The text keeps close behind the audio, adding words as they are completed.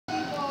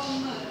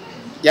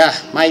Yeah,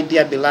 my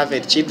dear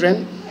beloved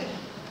children,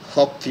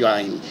 hope you are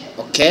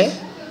okay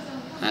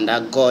and our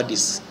God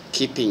is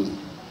keeping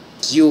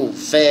you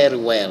very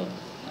well.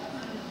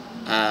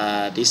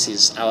 This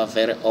is our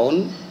very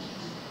own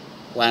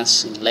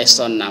once in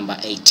lesson number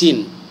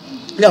 18.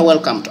 You are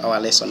welcome to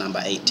our lesson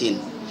number 18.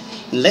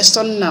 In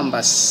lesson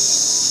number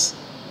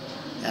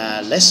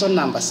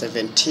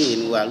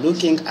 17, we are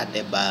looking at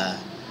the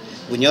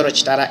Bunyoro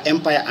Chitara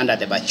Empire under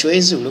the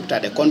Bachwezi. We looked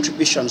at the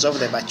contributions of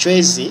the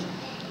Bachwezi,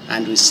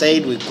 and we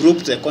said we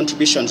grouped the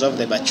contributions of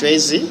the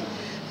Bachwezi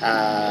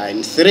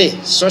in three: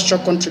 social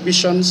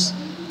contributions,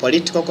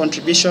 political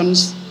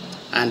contributions,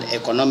 and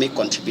economic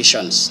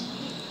contributions.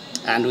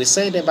 And we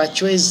said the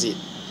Bachwezi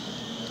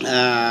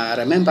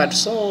remembered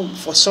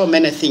for so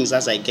many things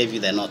as I gave you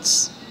the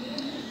notes.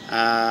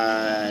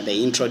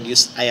 They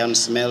introduced iron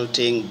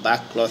smelting,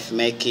 bark cloth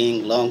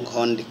making,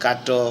 long-horned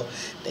cattle.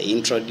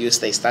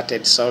 They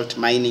started salt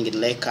mining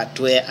in Lake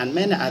Atwe, and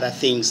many other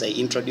things. They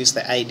introduced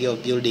the idea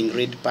of building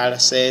reed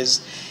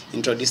palaces,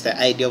 introduced the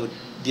idea of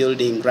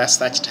building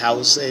grass-thatched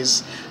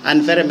houses,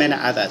 and very many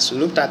others. We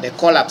looked at the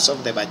collapse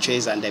of the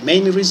Bachwezi, and the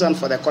main reason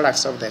for the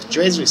collapse of the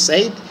Bachwezi, we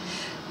said,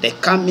 the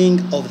coming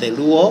of the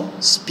Luo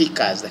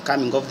speakers. The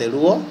coming of the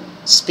Luo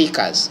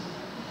speakers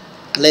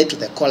led to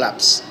the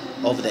collapse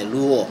of the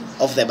Luo,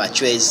 of the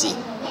Bachwezi.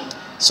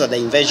 So the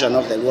invasion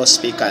of the Luo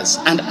speakers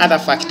and other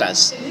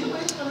factors.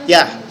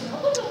 Yeah,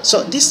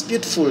 so this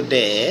beautiful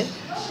day,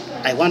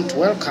 I want to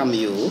welcome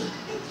you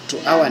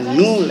to our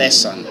new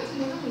lesson.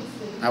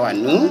 Our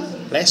new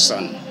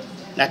lesson.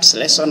 That's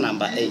lesson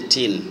number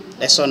 18.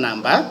 Lesson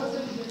number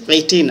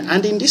 18.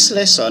 And in this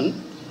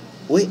lesson,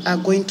 we are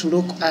going to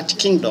look at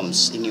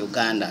kingdoms in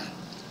Uganda.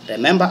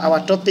 Remember,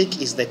 our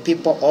topic is the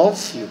people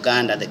of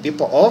Uganda. The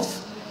people of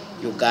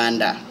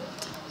Uganda.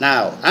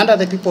 Now, under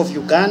the people of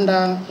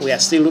Uganda, we are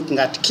still looking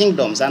at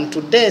kingdoms. And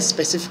today,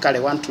 specifically, I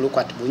want to look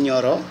at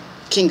Bunyoro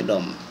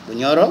Kingdom.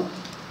 Bunyoro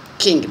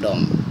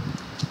Kingdom.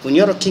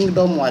 Bunyoro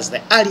Kingdom was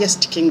the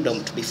earliest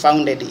kingdom to be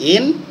founded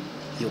in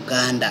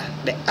Uganda.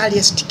 The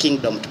earliest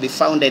kingdom to be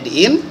founded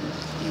in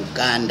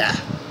Uganda.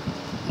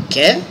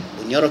 Okay?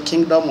 Bunyoro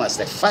Kingdom was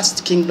the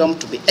first kingdom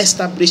to be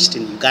established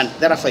in Uganda.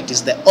 Therefore, it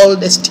is the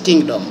oldest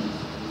kingdom.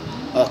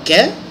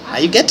 Okay?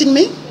 Are you getting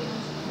me?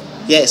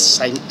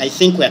 Yes, I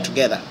think we are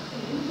together.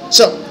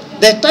 So,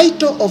 the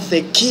title of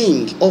the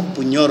king of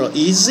Bunyoro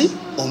is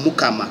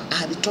Omukama. I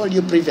had told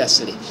you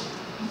previously.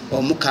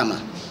 Omukama.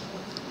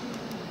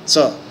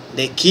 So,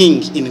 the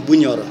king in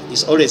Bunyoro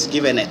is always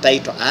given a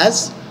title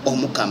as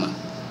Omukama.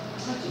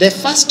 The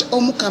first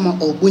Omukama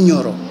of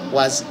Bunyoro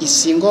was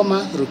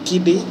Isingoma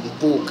Rukidi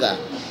Mpuga.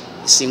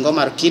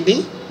 Isingoma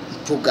Rukidi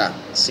Mpuga.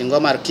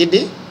 Isingoma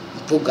Rukidi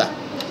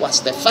Mpuga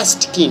was the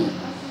first king.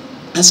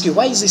 Ask you,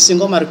 why is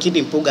Isingoma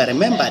Rukidi Mpuga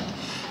remembered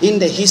in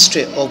the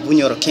history of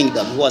Bunyoro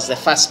Kingdom? Who was the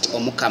first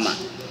Omukama?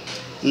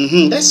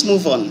 Let's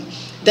move on.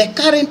 The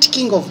current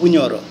king of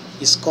Bunyoro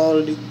is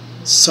called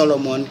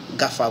Solomon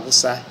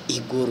Gafabusa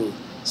Iguru.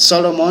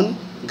 Solomon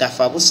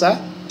Gafabusa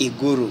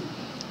Iguru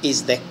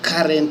is the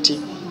current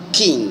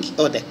king,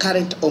 or the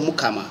current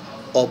Omukama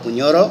of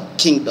Bunyoro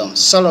Kingdom.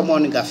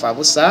 Solomon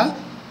Gafabusa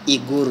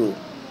Iguru.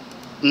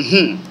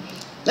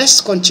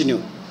 Let's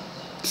continue.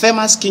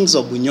 Famous kings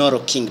of Bunyoro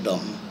Kingdom.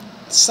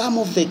 Some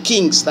of the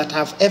kings that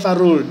have ever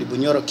ruled the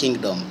Bunyoro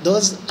Kingdom,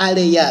 those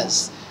early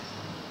years.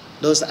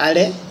 Those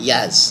early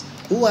years.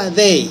 Who are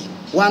they?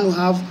 One who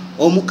have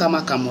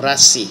Omukama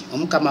Kamurasi.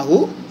 Omukama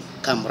who?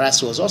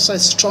 Kamurasi was also a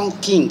strong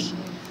king.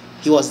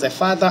 He was the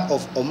father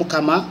of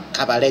Omukama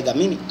Kabalega,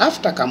 meaning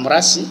after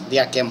Kamurasi,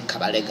 there came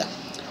Kabalega.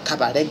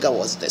 Kabalega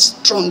was the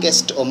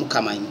strongest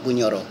Omukama in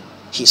Bunyoro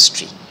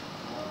history.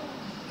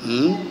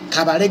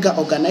 Kabalega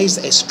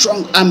organized a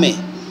strong army,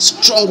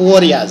 strong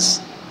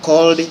warriors,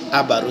 called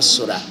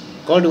Abarusura.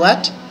 Called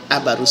what?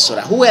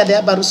 Abarusura. Who were the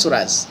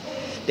Abarusuras?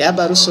 The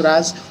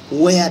Abarusuras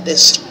were the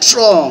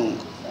strong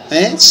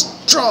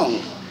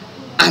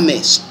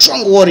army,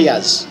 strong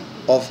warriors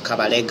of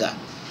Kabalega.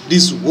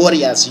 These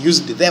warriors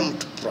used them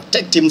to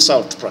protect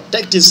himself, to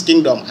protect his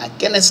kingdom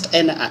against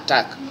any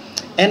attack.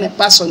 Any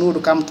person who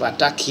would come to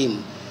attack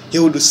him, he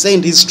would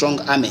send his strong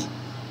army.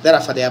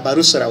 Therefore, the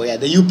Abarusura were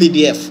the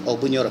UPDF of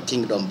Bunyoro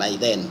Kingdom by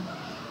then.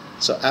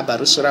 So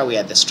Abarusura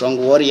were the strong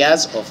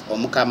warriors of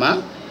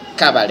Omukama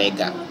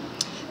Kabalega.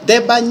 The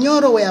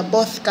Banyoro were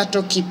both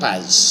cattle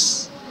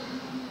keepers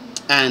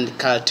and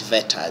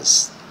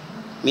cultivators,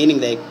 meaning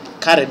they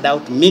carried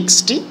out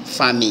mixed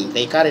farming.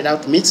 They carried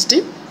out mixed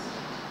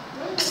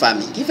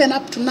farming. Even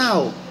up to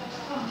now,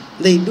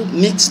 they do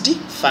mixed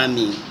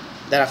farming.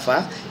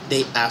 Therefore,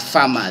 they are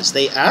farmers.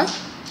 They are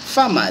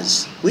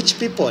farmers. Which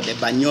people? The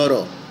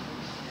Banyoro.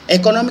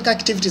 Economic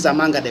activities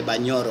among the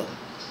Banyoro.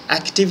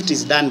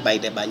 Activities done by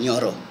the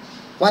Bunyoro.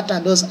 What are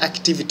those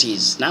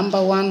activities?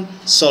 Number one,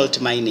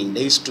 salt mining.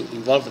 They used to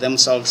involve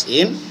themselves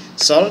in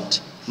salt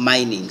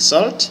mining.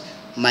 Salt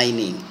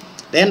mining.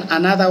 Then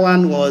another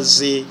one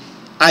was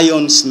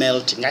iron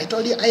smelting. I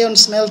told you iron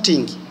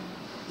smelting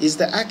is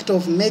the act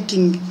of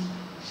making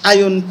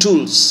iron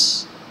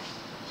tools.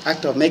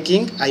 Act of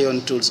making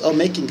iron tools, or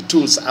making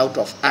tools out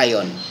of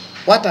iron.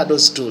 What are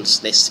those tools?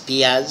 The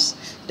spears,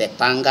 the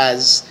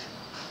pangas,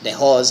 the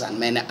hoes, and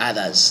many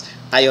others.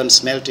 Iron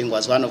smelting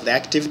was one of the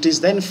activities.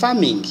 Then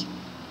farming.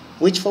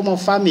 Which form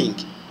of farming?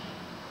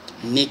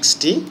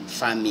 Mixed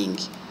farming.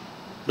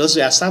 Those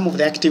were some of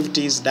the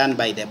activities done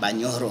by the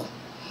Bunyoro.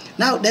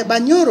 Now, the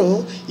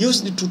Bunyoro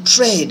used to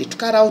trade, to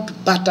carry out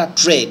barter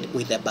trade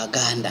with the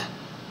Baganda.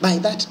 By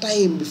that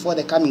time, before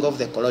the coming of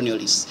the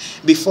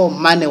colonialists, before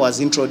money was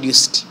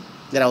introduced,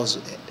 there was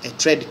a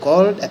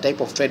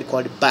type of trade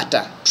called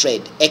barter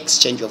trade,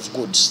 exchange of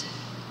goods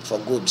for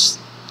goods.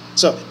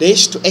 So they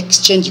used to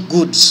exchange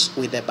goods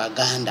with the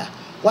Baganda.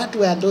 What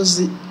were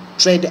those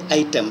trade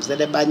items that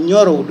the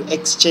Bunyoro would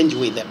exchange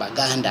with the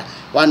Baganda?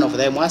 One of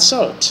them was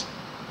salt,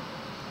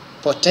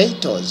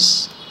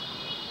 potatoes.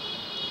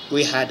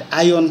 We had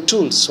iron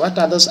tools. What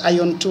are those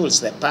iron tools?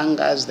 The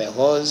pangas, the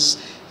hoes,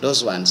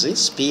 those ones,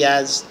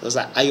 spears, those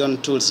are iron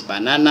tools,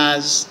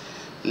 bananas.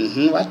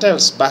 What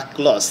else?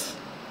 Backcloth.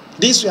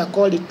 These were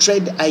called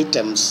trade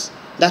items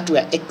that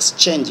were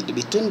exchanged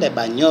between the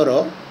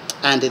Bunyoro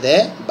and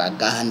the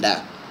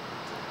Baganda.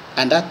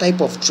 And that type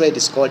of trade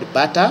is called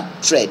barter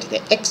trade,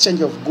 the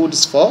exchange of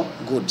goods for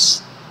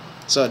goods.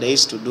 So they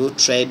used to do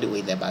trade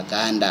with the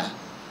Baganda.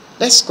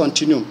 Let's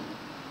continue.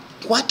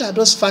 What are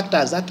those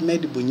factors that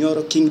made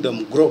Bunyoro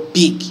Kingdom grow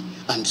big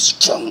and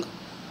strong?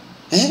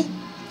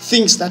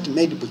 Things that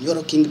made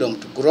Bunyoro Kingdom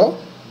to grow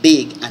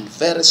big and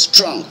very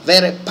strong,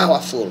 very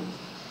powerful.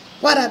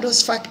 What are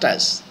those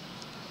factors?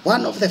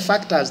 One of the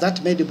factors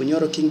that made the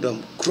Bunyoro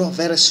Kingdom grow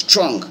very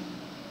strong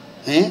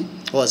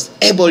was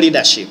able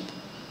leadership.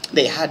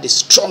 They had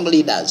strong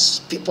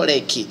leaders, people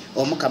like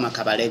Omukama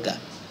Kabalega.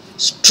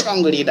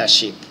 Strong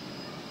leadership.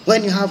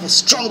 When you have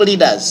strong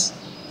leaders,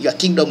 your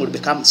kingdom will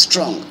become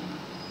strong.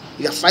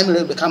 Your family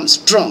will become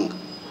strong.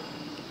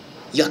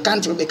 Your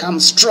country will become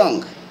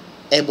strong.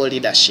 Able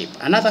leadership.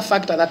 Another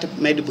factor that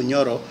made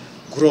Bunyoro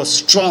grow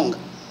strong.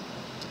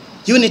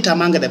 Unity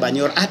among the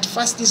Bunyoro. At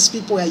first, these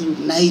people were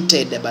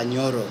united, the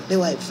Bunyoro. They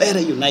were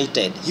very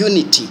united.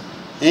 Unity.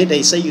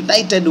 They say,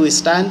 united we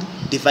stand,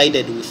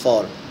 divided we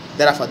fall.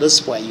 Therefore, those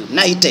people were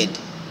united,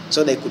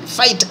 so they could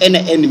fight any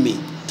enemy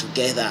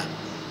together.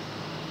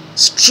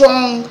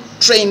 Strong,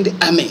 trained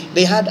army.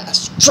 They had a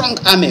strong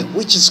army,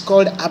 which is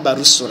called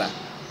Abarusura.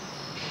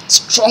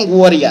 Strong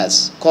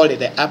warriors called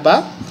the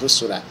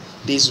Abarusura.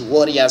 These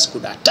warriors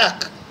could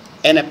attack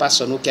any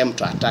person who came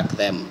to attack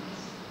them.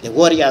 The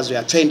warriors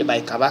were trained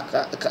by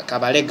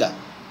Kabalega,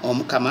 or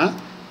Mukama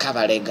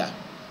Kabalega.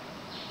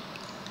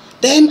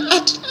 Then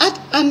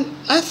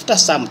after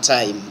some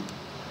time,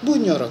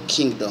 Bunyoro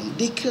Kingdom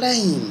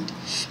declined.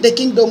 The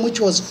kingdom, which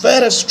was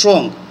very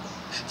strong,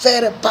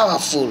 very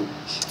powerful,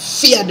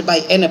 feared by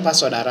any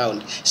person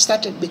around,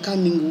 started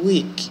becoming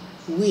weak.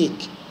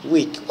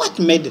 What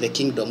made the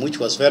kingdom, which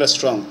was very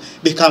strong,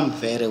 become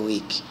very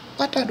weak?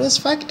 What are those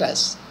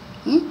factors?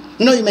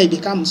 You may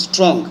become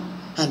strong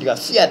and you are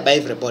feared by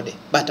everybody,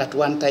 but at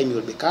one time you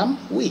will become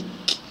weak.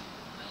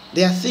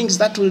 There are things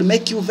that will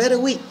make you very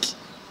weak.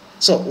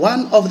 So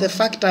one of the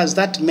factors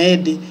that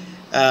made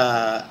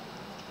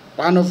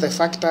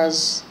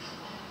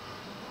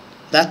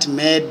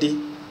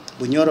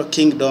Bunyoro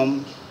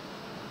Kingdom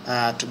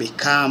to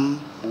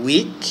become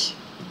weak,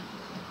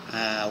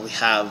 we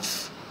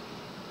have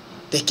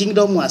the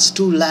kingdom was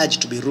too large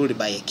to be ruled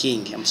by a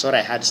king. I'm sorry,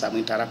 I had some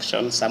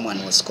interruption.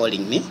 Someone was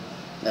calling me.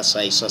 That's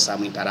why I saw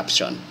some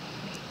interruption.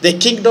 The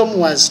kingdom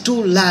was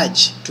too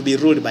large to be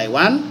ruled by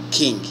one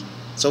king.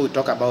 So we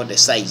talk about the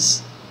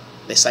size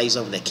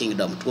of the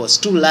kingdom. It was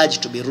too large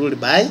to be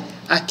ruled by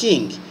a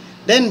king.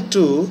 Then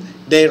two,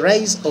 the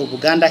rise of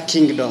Buganda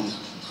Kingdom.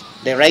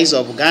 The rise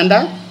of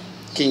Buganda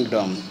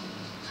Kingdom.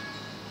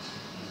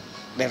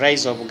 The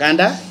rise of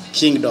Buganda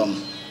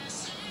Kingdom.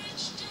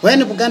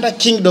 When Buganda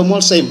Kingdom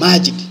also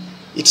emerged,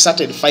 it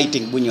started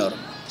fighting Bunyoro.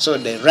 So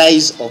the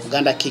rise of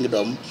Buganda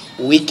Kingdom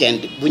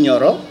weakened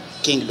Bunyoro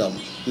Kingdom,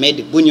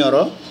 made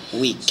Bunyoro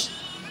weak.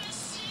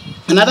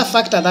 Another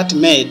factor that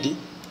made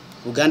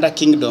Buganda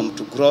Kingdom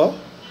to grow,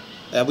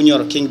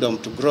 Bunyoro Kingdom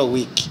to grow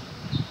weak,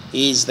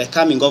 is the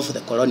coming of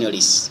the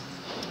colonialists.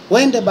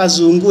 When the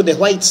Bazungu, the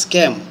whites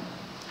came,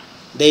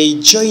 they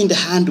joined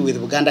hand with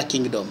Buganda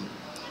Kingdom,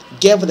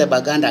 gave the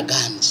Baganda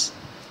guns,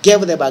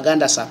 gave the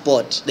Baganda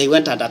support. They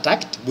went and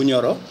attacked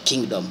Bunyoro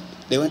Kingdom.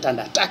 They went and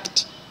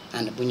attacked,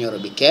 and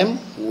Bunyoro became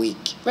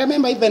weak.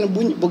 Remember, even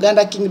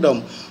Buganda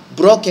Kingdom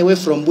broke away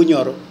from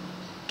Bunyoro.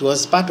 It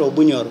was part of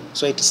Bunyoro,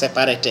 so it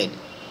separated.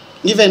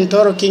 Even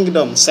Toro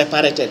Kingdom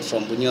separated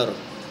from Bunyoro.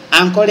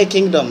 Ankole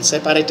Kingdom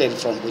separated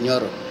from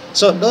Bunyoro.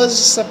 So those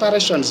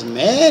separations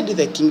made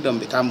the kingdom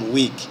become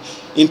weak.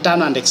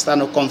 Internal and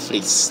external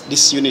conflicts,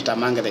 disunity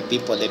among the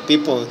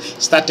people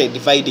started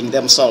dividing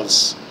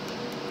themselves.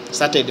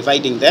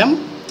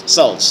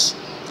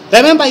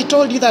 Remember, I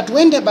told you that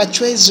when the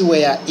Bachwezi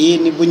were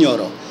in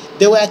Bunyoro,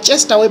 they were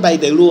chased away by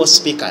the Luo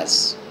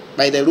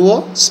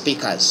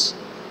speakers.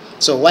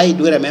 So why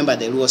do we remember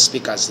the Luo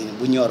speakers in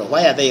Bunyoro?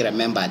 Why are they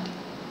remembered?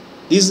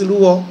 These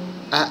Luo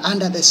are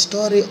under the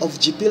story of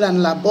Jipil and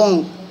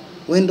Labong.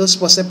 When those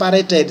people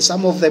separated,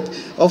 some of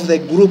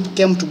the group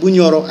came to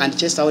Bunyoro and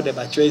chased out the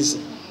Bachwezi.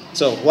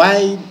 So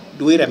why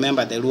do we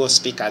remember the Luo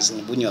speakers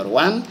in Bunyoro?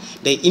 One,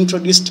 they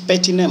introduced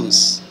petty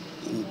names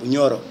in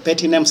Bunyoro.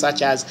 Petty names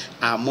such as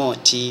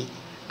Amoti,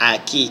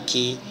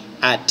 Akiki,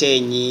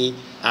 Atenyi,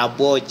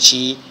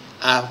 Abochi,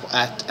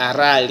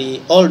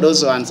 Arali, all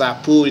those ones are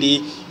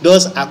Puli.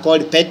 Those are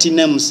called petty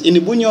names. In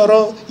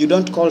Bunyoro, you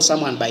don't call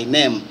someone by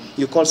name.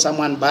 You call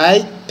someone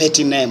by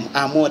petty name.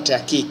 Amote,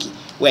 Akiki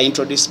were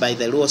introduced by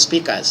the Luo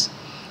speakers.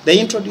 They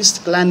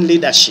introduced clan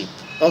leadership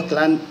or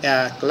clan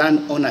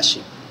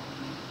ownership.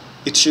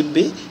 It should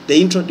be, they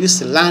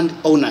introduced land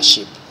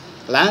ownership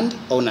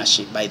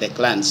by the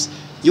clans.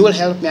 You will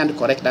help me and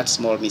correct that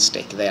small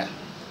mistake there.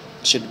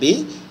 It should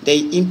be,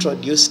 they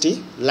introduced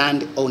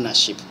land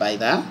ownership by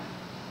the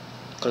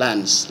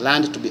clans,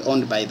 land to be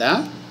owned by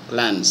the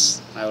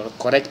clans. I will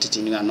correct it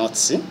in your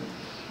notes.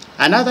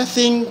 Another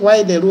thing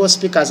why the Luo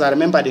speakers are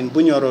remembered in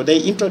Bunyoro, they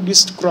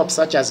introduced crops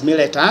such as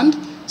millet and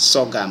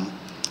sorghum.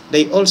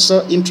 They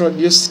also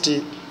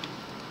introduced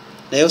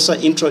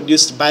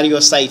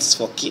burial sites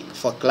for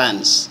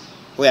clans,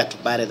 where to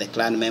bury the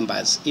clan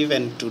members.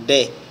 Even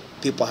today,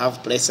 people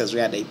have places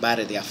where they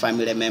bury their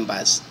family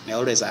members. They're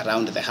always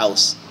around the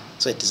house.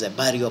 So it is a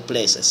burial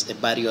place, it's a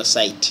burial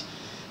site.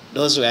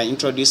 Those were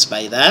introduced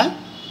by the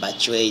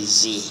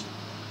Bachwezi,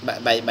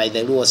 by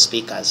the Luo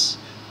speakers.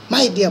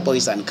 My dear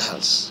boys and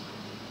girls,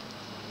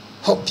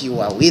 hope you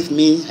are with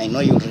me. I know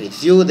you'll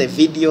review the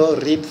video,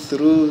 read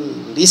through,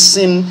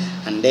 listen,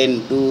 and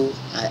then do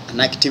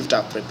an activity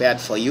I've prepared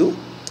for you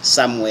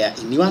somewhere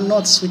in your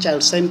notes, which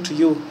I'll send to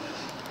you.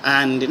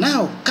 And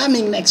now,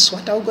 coming next,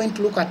 what are we going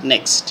to look at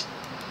next?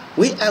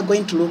 We are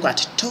going to look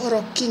at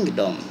Toro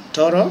Kingdom.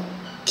 Toro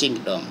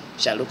Kingdom.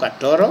 Shall look at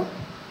Toro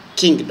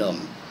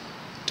Kingdom.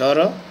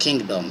 Toro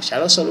Kingdom.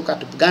 Shall also look at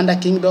Buganda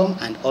Kingdom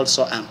and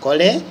also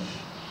Ankole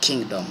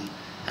Kingdom.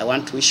 I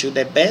want to wish you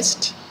the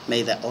best.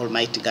 May the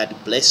Almighty God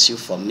bless you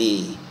for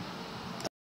me.